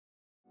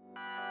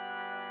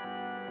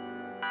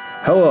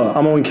Hello,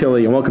 I'm Owen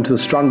and welcome to the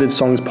Stranded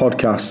Songs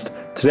podcast.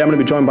 Today I'm going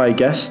to be joined by a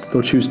guest.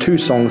 They'll choose two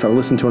songs I've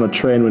listened to on a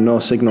train with no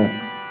signal.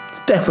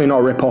 It's definitely not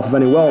a rip-off of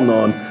any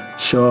well-known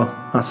show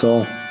at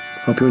all.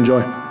 Hope you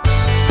enjoy.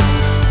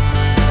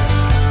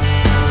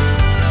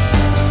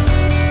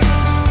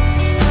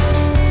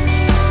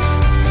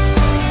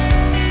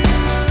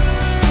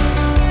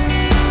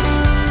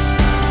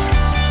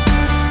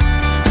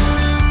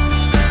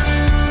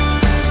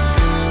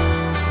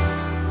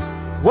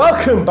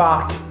 Welcome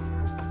back,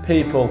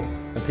 people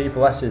and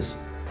peoplesses.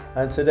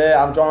 And today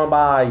I'm joined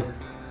by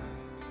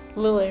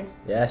Lillie.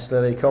 Yes,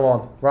 Lillie, come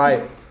on.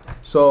 Right,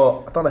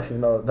 so I don't know if you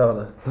know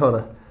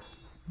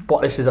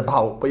what this is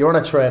about, but you're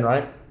on a train,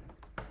 right?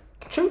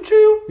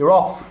 Choo-choo, you're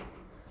off.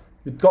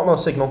 You've got no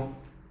signal.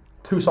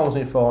 2 songs on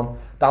your phone,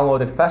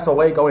 downloaded. First of all,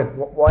 where are you going?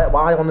 Why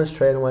are you on this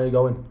train and where are you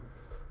going?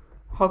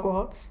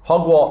 Hogwarts.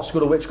 Hogwarts,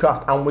 School of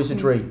Witchcraft and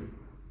Wizardry.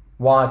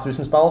 Why? To do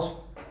some spells?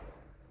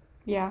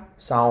 Yeah.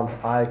 Sound.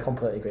 I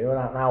completely agree with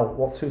that. Now,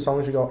 what 2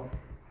 songs you got?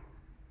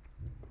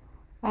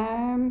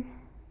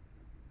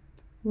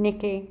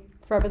 Nikki,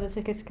 Forever the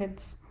Sickest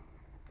Kids.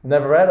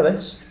 Never heard of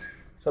this.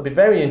 So it'll be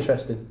very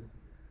interesting.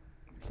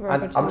 It's a very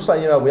And good I'm song. just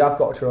letting you know, we have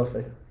got a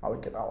trophy. I'll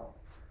give out.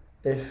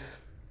 If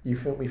we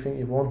think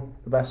you've won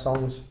the best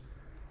songs,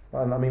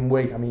 and I mean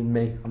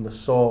me. I'm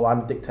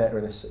the dictator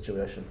in this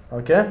situation.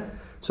 Okay?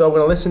 So we're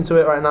going to listen to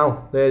it right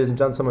now, ladies and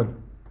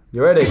gentlemen.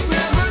 You ready?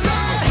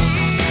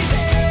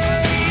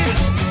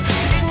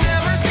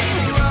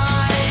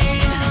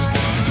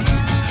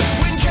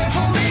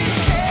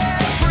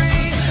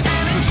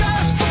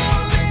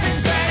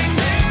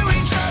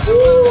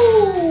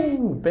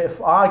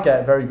 I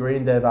get very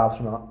Green Day vibes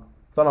from that.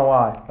 Don't know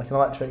why. Like an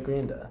electric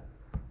Green Day.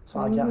 So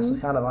I guess it's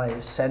kind of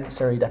like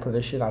sensory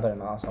deprivation. I don't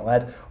know. That's not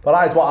head. But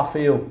that is what I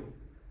feel.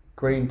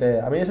 Green Day.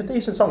 I mean, it's a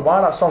decent song.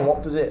 Why that song?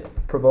 What does it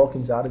provoke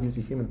inside of you as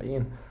a human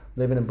being?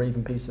 Living and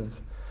breathing piece of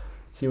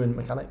human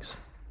mechanics.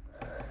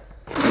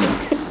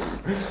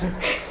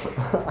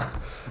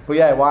 But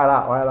yeah, why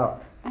that? Why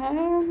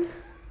that?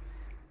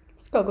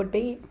 It's got a good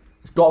beat.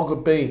 It's got a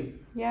good beat.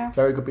 Yeah.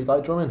 Very good beat.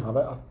 Like drumming. I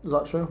bet. Is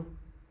that true?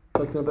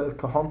 Taking a bit of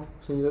cajon,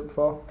 seen you do it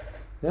before.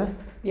 Yeah?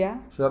 Yeah.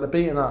 So like the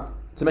beat in that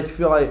to make you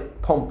feel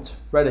like pumped,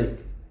 ready.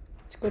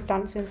 It's a good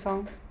dancing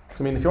song.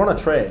 I mean, if you're on a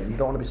train, you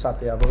don't want to be sad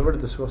there. But we've already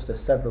discussed this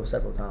several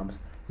times.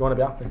 You want to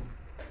be happy.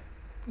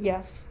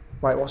 Yes.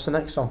 Right, what's the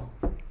next song?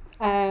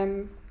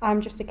 I'm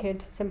Just a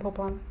Kid, Simple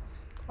Plan.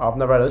 I've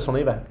never heard of this one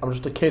either. I'm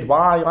Just a Kid.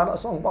 Why you like that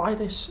song? Why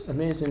this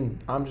amazing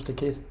I'm Just a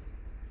Kid?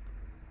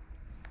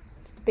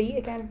 It's the beat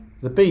again.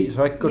 The beat, it's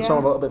like a good Yeah. song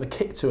with a little bit of a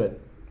kick to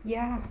it.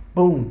 Yeah.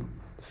 Boom.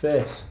 The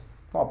face.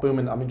 Not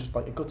booming, I mean just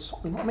like a good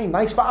song. You know what I mean?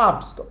 Nice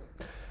vibes.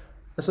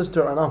 Let's listen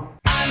to it right now.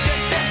 I'm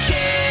just a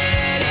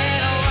kid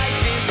and life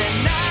is a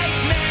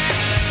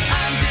nightmare.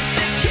 I'm just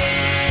a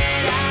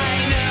kid,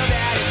 I know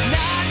that it's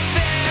not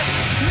fair.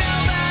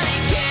 Nobody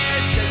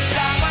cares 'cause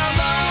I'm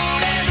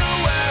alone and the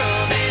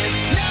world is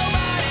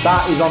nobody.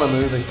 That is on a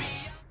movie.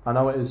 I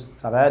know it is.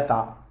 I've heard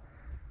that.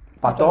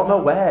 But I don't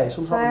know where. It's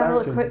some sort of Shall I have a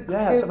American. quick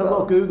Yeah, let's have a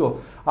little Google?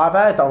 Google. I've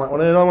heard that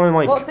one.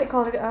 Like, What's it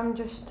called? I'm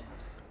just.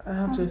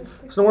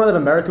 So one of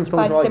them American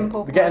films By where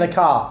Simple they get in a Plan.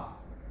 car.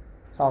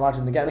 So I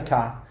imagine they get in a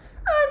car.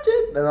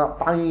 Then that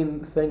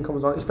banging thing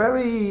comes on. It's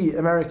very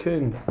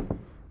American.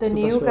 The It's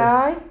new best way.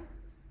 guy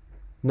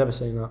Never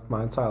seen that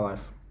my entire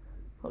life.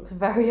 looks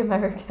very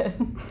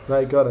American.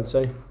 There you go then,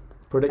 see.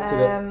 Predicted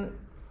it.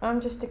 I'm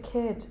just a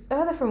kid.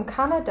 Oh, they're from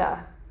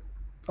Canada.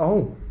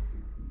 Oh,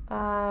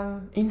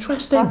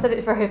 interesting. I said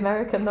it's very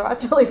American. They're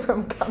actually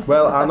from Canada.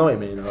 Well, I know what you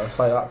mean though. It's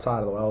like that side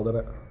of the world, isn't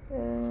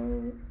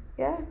it?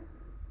 Yeah.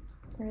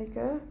 There you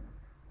go.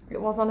 It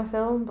was on a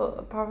film, but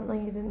apparently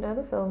you didn't know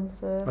the film,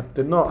 so. I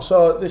did not.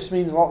 So this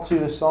means a lot to you,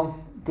 this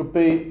song. Good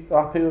beat.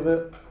 Happy with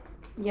it?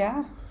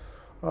 Yeah.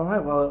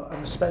 Alright, well,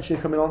 I respect you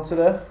coming on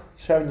today,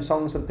 sharing your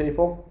songs with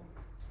people.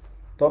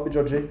 Don't be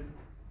judgy.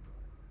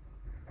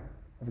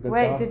 Have a good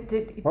Wait, time.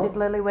 did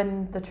Lillie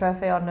win the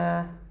trophy on?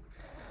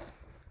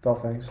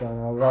 Don't think so,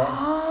 no. Right.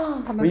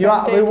 I'm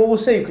We'll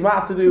see. We might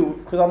have to do,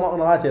 because I'm not going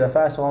to lie to you, the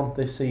first one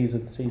this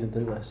season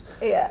 2 this.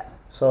 Yeah.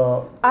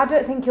 So, I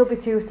don't think you'll be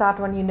too sad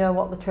when you know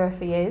what the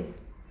trophy is.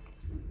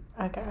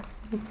 Okay.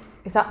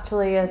 It's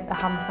actually a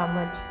ham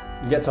sandwich.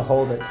 you get to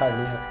hold it, can't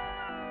you?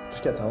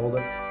 Just get to hold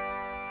it.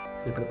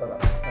 You put it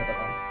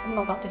back. I'm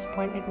not that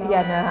disappointed now.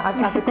 Yeah,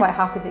 no, I'd be quite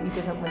happy that you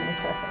didn't win the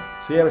trophy.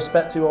 So yeah,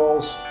 respect to you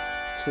all. See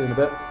you in a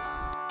bit.